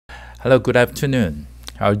Hello, good afternoon.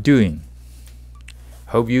 How are you doing?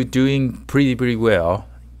 Hope you're doing pretty well.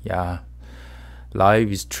 Yeah, life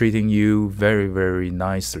is treating you very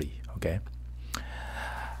nicely. Okay,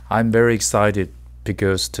 I'm very excited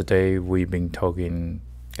because today we've been talking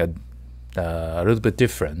a little bit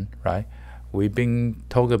different, right? We've been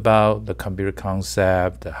talking about the computer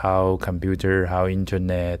concept, how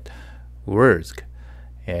internet works,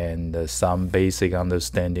 and some basic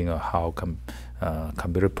understanding of how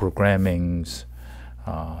computer programming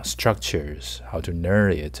structures, how to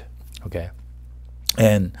learn it. Okay,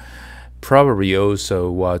 and probably also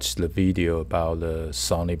watch the video about the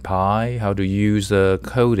Sony Pi, how to use the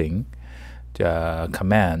coding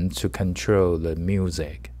command to control the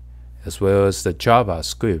music, as well as the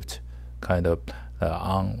JavaScript kind of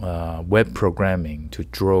on web programming to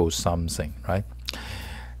draw something, right?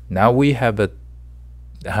 Now we have a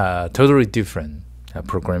totally different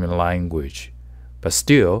programming language, but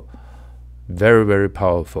still very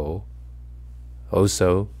powerful,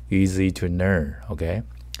 also easy to learn. Okay,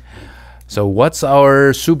 so what's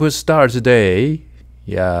our superstar today?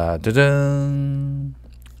 Yeah, the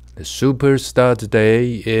superstar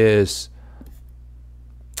today is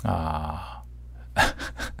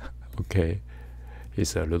okay,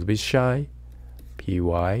 he's a little bit shy.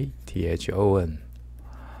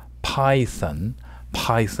 Python,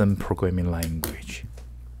 Python programming language.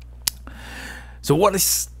 So why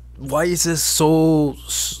is it so,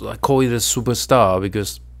 I call it a superstar?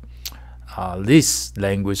 Because this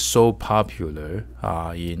language is so popular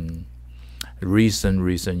in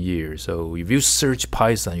recent years. So if you search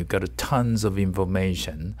Python, you got tons of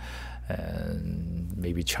information, and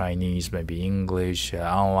maybe Chinese, maybe English,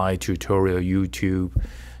 online tutorial, YouTube.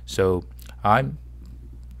 So I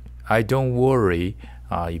don't worry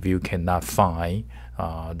if you cannot find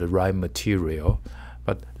the right material.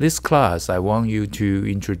 But this class, I want you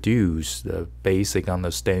to introduce the basic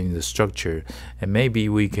understanding the structure, and maybe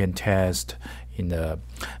we can test in a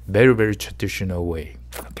very traditional way.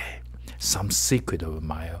 Okay, some secret of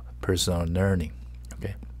my personal learning.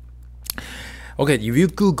 Okay, if you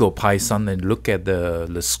Google Python and look at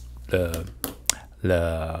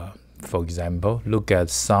for example, look at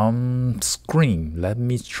some screen. Let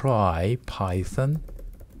me try Python.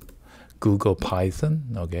 Google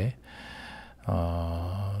Python. Okay.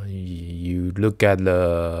 You look at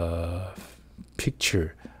the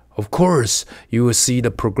picture. Of course, you will see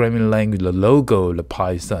the programming language, the logo, the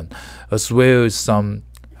Python, as well as some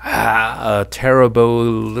terrible,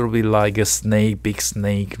 little bit like a snake, big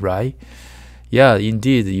snake, right? Yeah,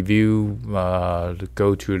 indeed. If you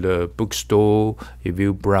go to the bookstore, if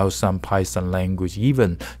you browse some Python language,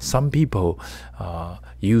 even some people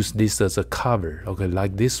use this as a cover. Okay,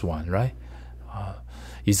 like this one, right?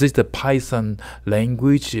 Is this the Python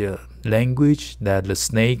language that the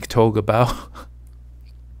snake talk about?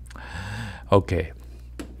 Okay.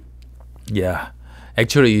 Yeah.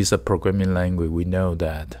 Actually, it's a programming language. We know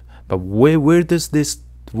that. But where does this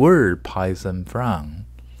word Python from?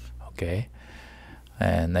 Okay.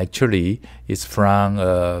 And actually, it's from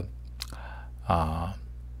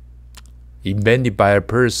invented by a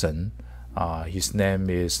person. His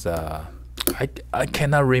name is I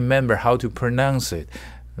cannot remember how to pronounce it.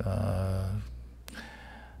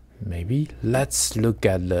 Maybe let's look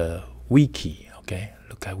at the wiki. Okay,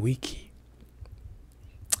 look at wiki.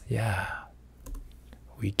 Yeah,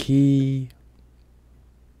 wiki.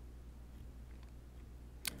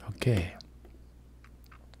 Okay.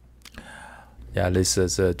 Yeah, this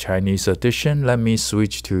is a Chinese edition. Let me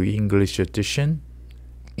switch to English edition.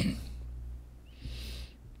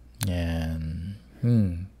 And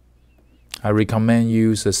I recommend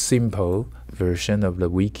use a simple version of the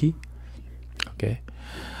wiki. Okay,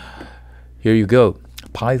 here you go.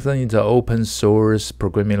 Python is an open source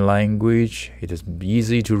programming language. It is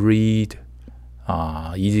easy to read,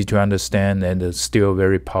 easy to understand, and it's still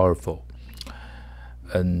very powerful.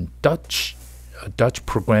 And a Dutch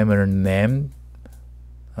programmer named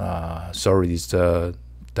sorry, it's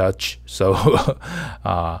Dutch, so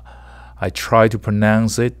I try to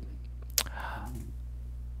pronounce it.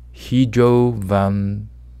 Herng-Yow van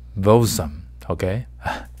Vosam. Okay,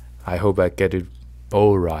 I hope I get it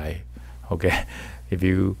all right. Okay, if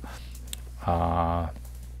you a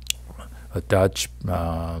Dutch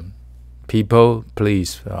people,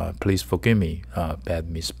 please forgive me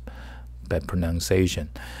bad pronunciation.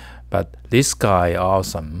 But this guy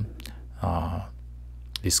awesome.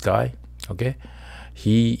 This guy, okay,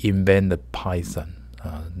 he invented Python.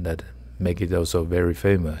 That make it also very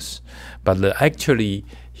famous. But actually,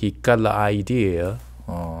 he got the idea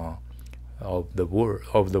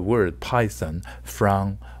the word Python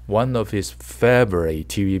from one of his favorite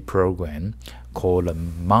TV program called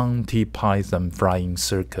Monty Python Flying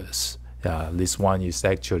Circus. This one is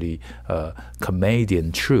actually a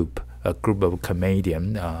comedian troupe, a group of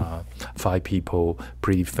comedian, 5 people,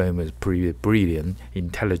 pretty famous, pretty brilliant,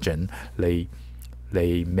 intelligent. They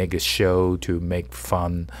make a show to make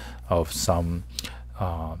fun of some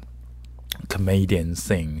comedian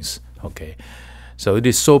things. Okay, so it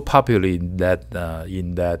is so popular in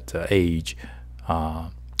that age.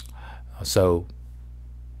 So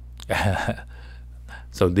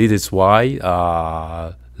so this is why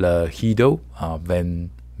the Guido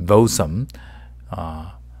Van Rossum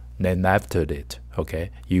named after it. Okay,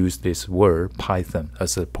 use this word Python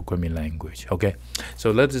as a programming language. Okay,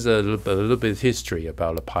 so that is a little bit history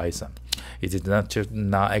about the Python. It is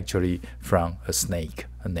not actually from a snake,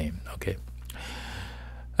 a name. Okay,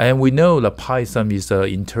 and we know that Python is an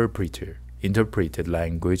interpreted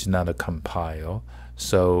language, not a compile.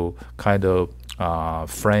 So kind of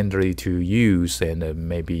friendly to use, and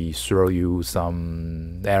maybe throw you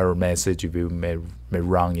some error message if you may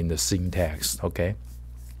run in the syntax. Okay,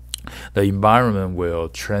 the environment will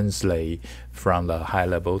translate from the high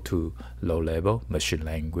level to low level machine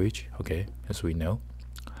language. Okay, as we know,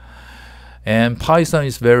 and Python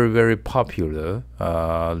is very, very popular.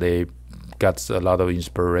 They got a lot of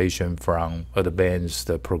inspiration from advanced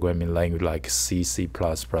programming language like C, C++,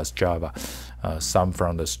 Java, some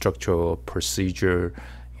from the structural procedure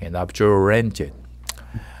and object-oriented.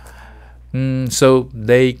 So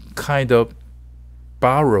they kind of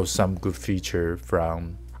borrow some good feature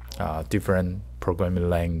from different programming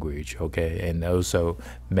language, okay, and also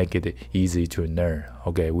make it easy to learn,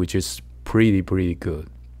 okay, which is pretty good.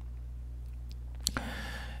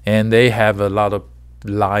 And they have a lot of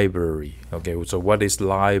library. Okay, so what is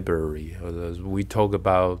library? We talked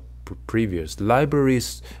about previous.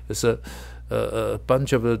 Libraries is a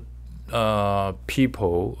bunch of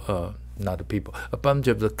people, a bunch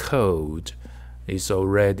of the code is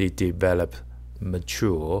already developed,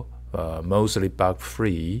 mature, mostly bug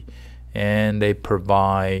free, and they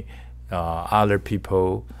provide other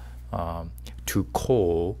people to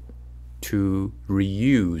call to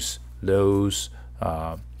reuse those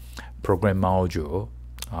program module,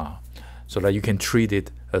 so that you can treat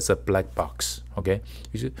it as a black box. Okay,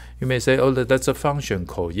 you may say, oh, that's a function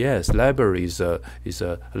code. Yes, library is a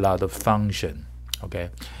lot of function. Okay,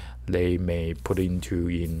 they may put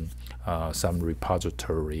in some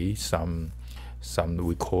repository, some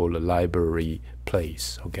we call a library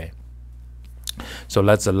place. Okay, so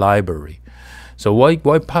that's a library. So why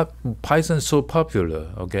Python is so popular?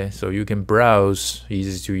 Okay, so you can browse,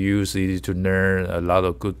 easy to use, easy to learn, a lot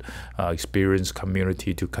of good experienced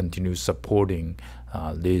community to continue supporting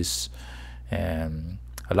this, and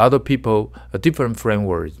a lot of people, a different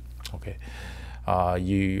framework. Okay,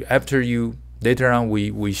 later on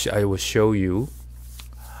I will show you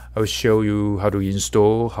how to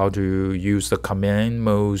install, how to use the command,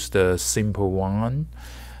 most simple one,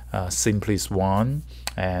 simplest one,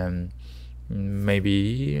 and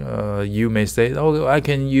maybe you may say, oh, I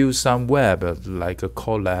can use some web, like a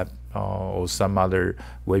Colab or some other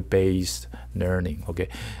web-based learning. Okay,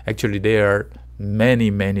 actually there are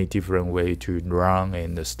many different ways to run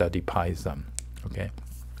and study Python. Okay,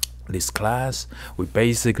 this class we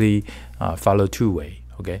basically follow 2 ways.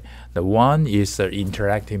 Okay, the one is the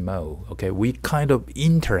interactive mode. Okay, we kind of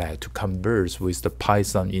interact to converse with the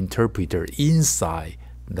Python interpreter inside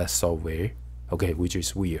that software. Okay, which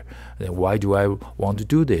is weird. And why do I want to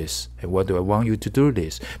do this? And why do I want you to do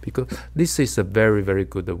this? Because this is a very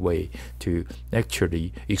good way to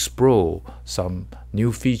actually explore some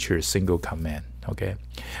new features, single command. Okay,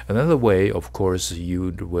 another way, of course,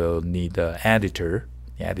 you will need an editor.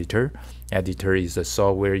 Editor is a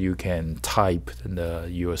software you can type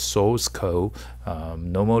your source code,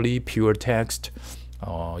 normally pure text.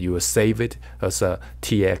 You will save it as a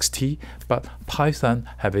txt, but Python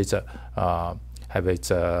have its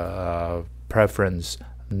preference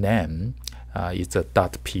name. It's a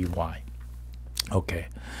 .py. Okay,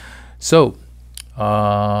 so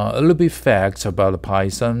a little bit facts about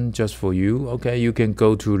Python just for you. Okay, you can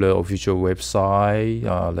go to the official website.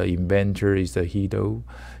 The inventor is the Guido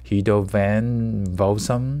Van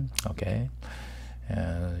Rossum. Okay,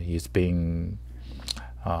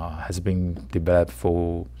 has been developed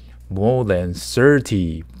for more than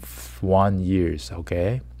 31 years.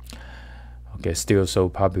 Okay, still so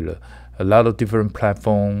popular. A lot of different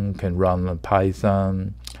platforms can run on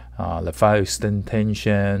Python. The file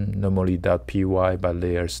extension normally .py, but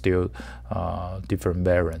they are still different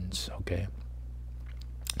variants. Okay,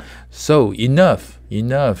 So enough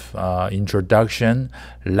introduction.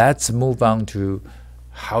 Let's move on to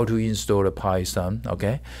how to install the Python.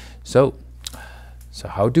 Okay, so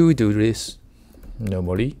how do we do this?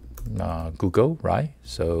 Normally Google, right?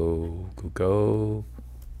 So Google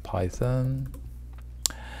Python,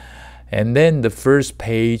 and then the first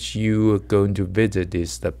page you are going to visit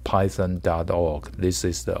is the python.org. This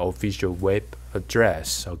is the official web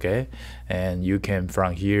address. Okay, and you can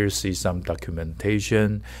from here see some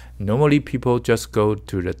documentation. Normally people just go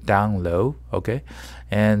to the download, okay,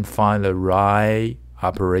 and find the right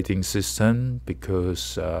operating system,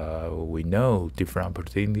 because we know different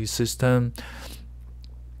operating system,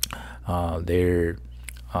 they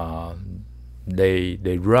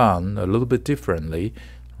run a little bit differently,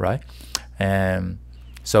 right? And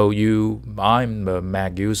so I'm a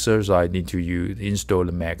Mac user, so I need to install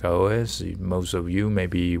the Mac OS. Most of you may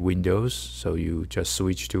be Windows, so you just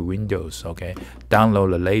switch to Windows. Okay,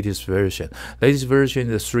 download the latest version. Latest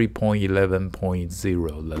version is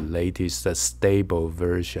 3.11.0, the latest stable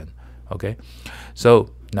version. Okay,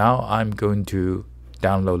 so now I'm going to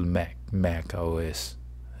download Mac OS.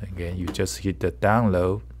 Again, you just hit the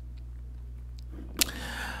download,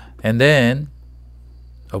 and then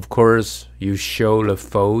of course you show the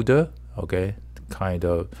folder. Okay, kind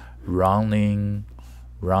of running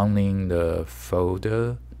the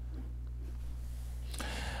folder.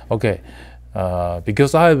 Okay,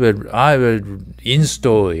 because I will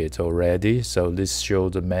install it already, so this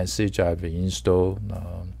shows the message I've installed.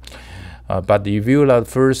 But if you are the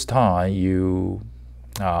first time you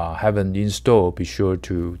haven't installed, be sure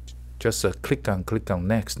to just click on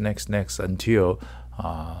next until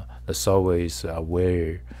the software is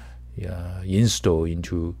installed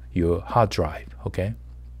into your hard drive. Okay,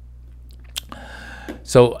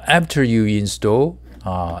 so after you install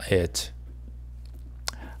it,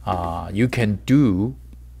 you can do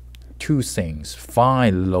two things.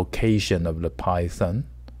 Find the location of the Python.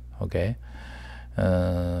 Okay,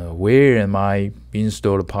 where am I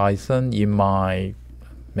installed Python in my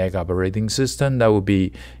Mac operating system? That would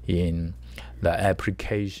be in the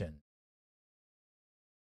application.